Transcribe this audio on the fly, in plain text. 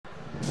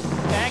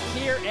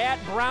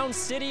at Brown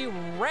City,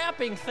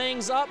 wrapping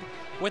things up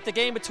with the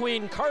game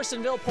between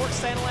Carsonville, Port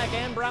Sanilac,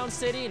 and Brown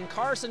City. And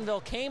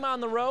Carsonville came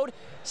on the road,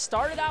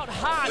 started out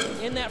hot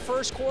in that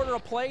first quarter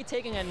of play,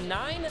 taking a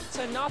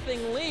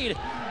 9-0 lead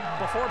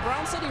before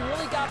Brown City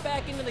really got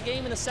back into the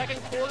game in the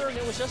second quarter, and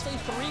it was just a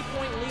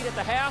 3-point lead at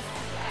the half.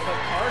 But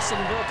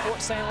Carsonville, Port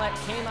Sanilac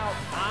came out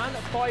on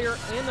fire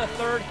in the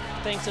third,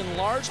 thanks in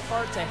large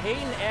part to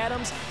Hayden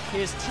Adams.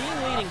 His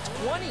team leading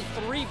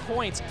 23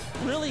 points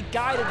really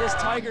guided this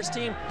Tigers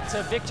team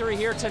to victory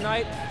here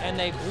tonight, and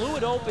they blew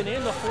it open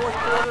in the fourth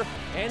quarter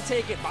and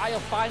take it by a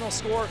final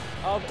score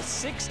of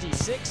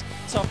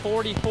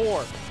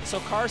 66-44. So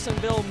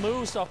Carsonville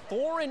moves to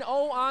 4-0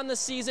 on the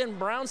season.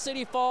 Brown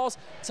City falls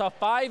to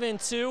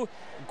 5-2.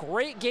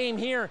 Great game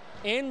here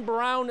in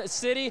Brown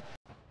City.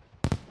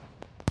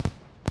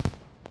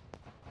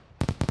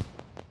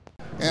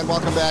 And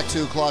welcome back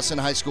to Clawson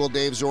High School.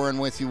 Dave Zorin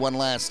with you one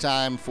last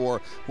time for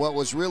what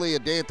was really a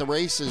day at the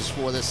races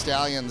for the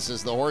Stallions,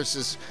 as the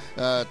horses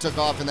took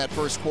off in that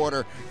first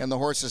quarter and the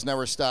horses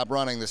never stopped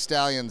running. The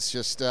Stallions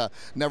just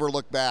never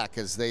looked back,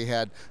 as they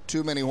had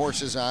too many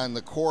horses on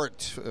the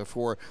court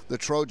for the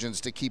Trojans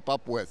to keep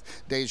up with.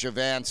 Deja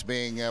Vance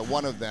being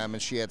one of them,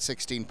 and she had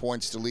 16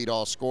 points to lead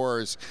all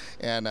scorers,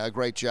 and a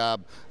great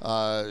job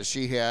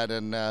she had,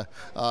 and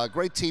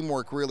great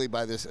teamwork really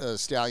by the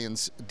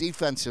Stallions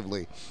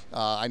defensively.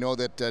 I know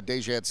that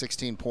Deja had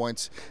 16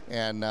 points,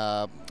 and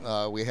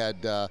we had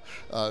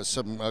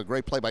some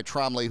great play by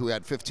Tromley, who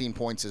had 15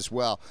 points as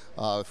well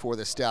for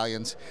the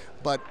Stallions.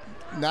 But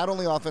not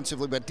only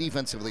offensively, but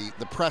defensively,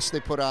 the press they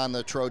put on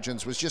the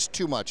Trojans was just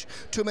too much.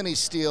 Too many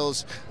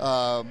steals.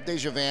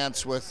 Deja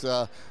Vance with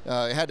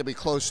had to be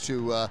close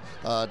to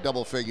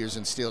double figures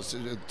in steals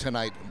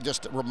tonight.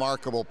 Just a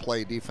remarkable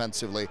play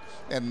defensively,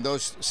 and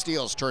those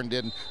steals turned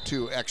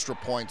into extra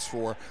points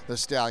for the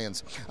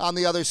Stallions. On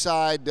the other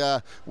side,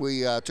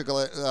 we took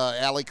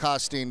Allie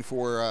Costin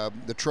for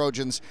the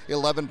Trojans.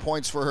 11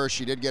 points for her.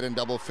 She did get in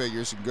double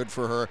figures, and good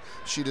for her.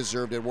 She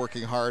deserved it,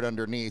 working hard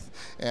underneath,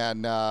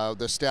 and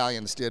the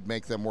Stallions did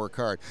make them work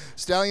hard.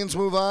 Stallions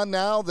move on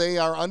now. They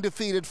are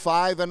undefeated,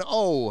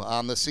 5-0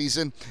 on the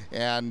season,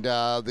 and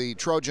the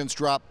Trojans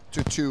drop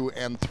to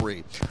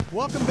 2-3.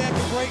 Welcome back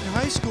to Brighton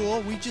High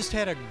School. We just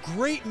had a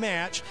great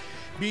match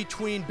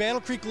between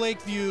Battle Creek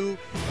Lakeview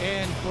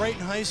and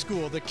Brighton High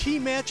School. The key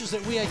matches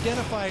that we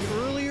identified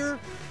earlier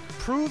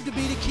proved to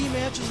be the key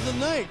matches of the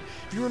night.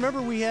 If you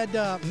remember, we had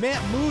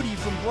Matt Moody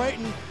from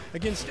Brighton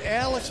against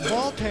Alex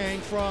Baltang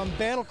from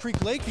Battle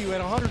Creek Lakeview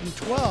at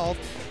 112.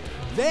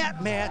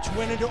 That match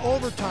went into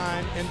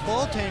overtime, and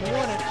Baltang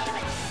won it.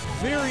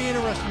 Very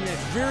interesting match,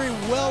 very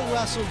well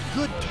wrestled,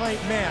 good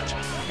tight match.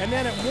 And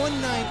then at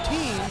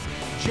 119,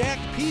 Jack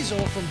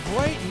Pizzo from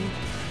Brighton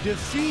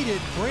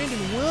defeated Brandon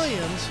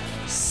Williams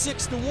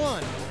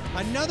 6-1.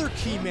 Another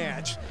key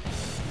match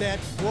that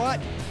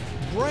brought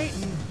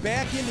Brighton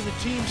back into the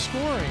team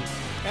scoring.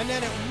 And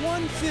then at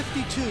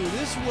 152,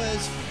 this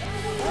was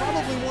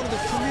probably one of the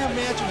premier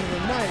matches of the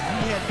night.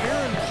 We had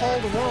Aaron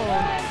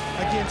Calderon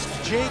against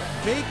Jake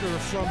Baker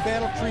from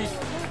Battle Creek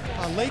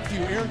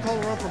Lakeview. Aaron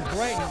Calderon from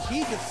Brighton.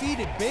 He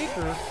defeated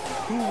Baker,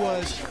 who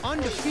was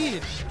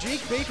undefeated.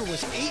 Jake Baker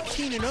was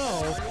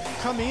 18-0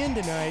 coming in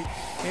tonight,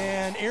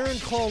 and Aaron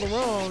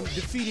Calderon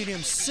defeated him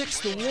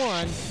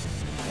 6-1,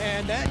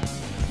 and that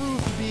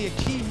proved to be a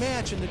key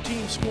match in the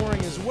team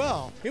scoring as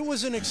well. It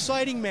was an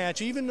exciting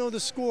match, even though the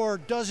score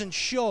doesn't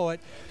show it.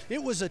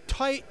 It was a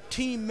tight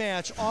team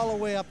match all the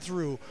way up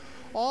through.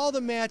 All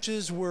the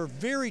matches were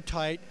very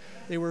tight.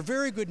 They were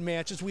very good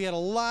matches. We had a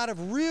lot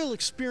of real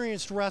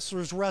experienced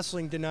wrestlers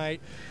wrestling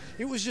tonight.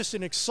 It was just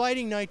an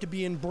exciting night to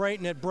be in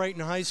Brighton at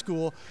Brighton High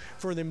School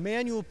for the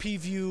Manuel P.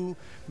 View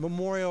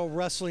Memorial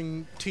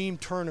Wrestling Team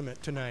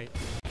Tournament tonight.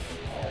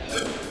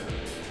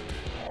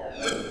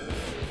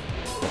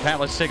 Pat,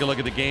 let's take a look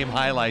at the game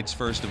highlights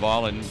first of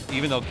all. And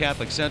even though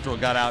Catholic Central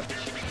got out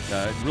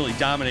really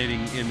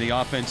dominating in the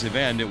offensive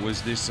end, it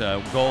was this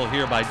goal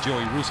here by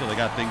Joey Russo that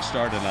got things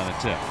started on a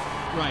tip.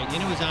 Right,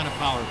 and it was on a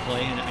power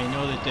play, and I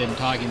know that in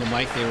talking to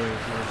Mike, they were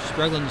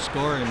struggling to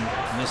score, and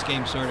this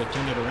game sort of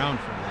turned it around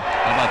for them.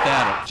 How about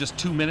that? Just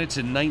 2 minutes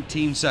and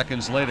 19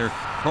 seconds later,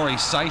 Corey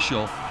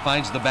Seichel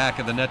finds the back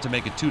of the net to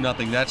make it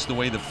 2-0. That's the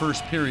way the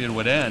first period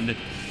would end,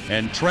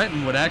 and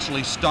Trenton would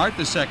actually start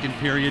the second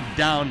period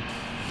down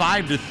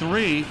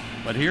 5-3,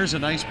 but here's a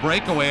nice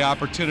breakaway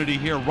opportunity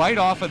here right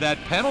off of that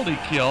penalty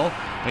kill,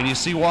 and you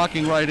see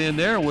walking right in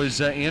there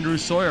was Andrew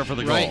Sawyer for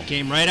the goal. Right,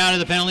 came right out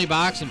of the penalty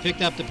box and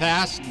picked up the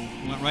pass,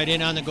 and went right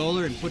in on the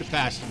goaler and put it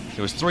past him.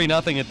 It was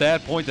 3-0 at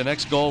that point. The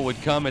next goal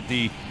would come at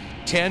the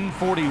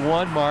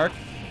 10:41 mark.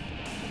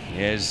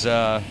 As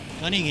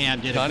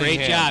Cunningham did a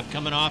great job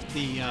coming off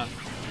the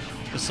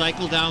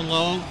cycle down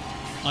low,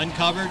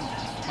 uncovered,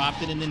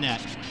 popped it in the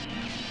net.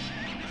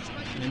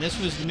 And this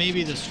was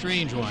maybe the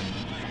strange one.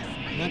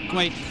 Not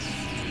quite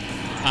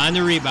on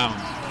the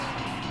rebound.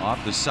 Off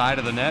the side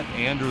of the net,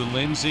 Andrew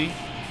Lindsay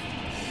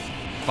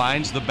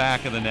finds the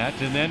back of the net,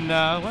 and then,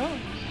 well,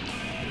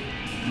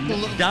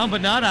 down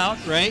but not out.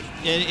 Right,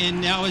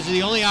 and that was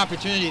the only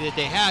opportunity that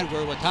they had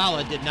where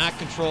Watala did not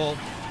control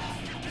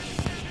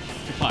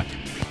the puck.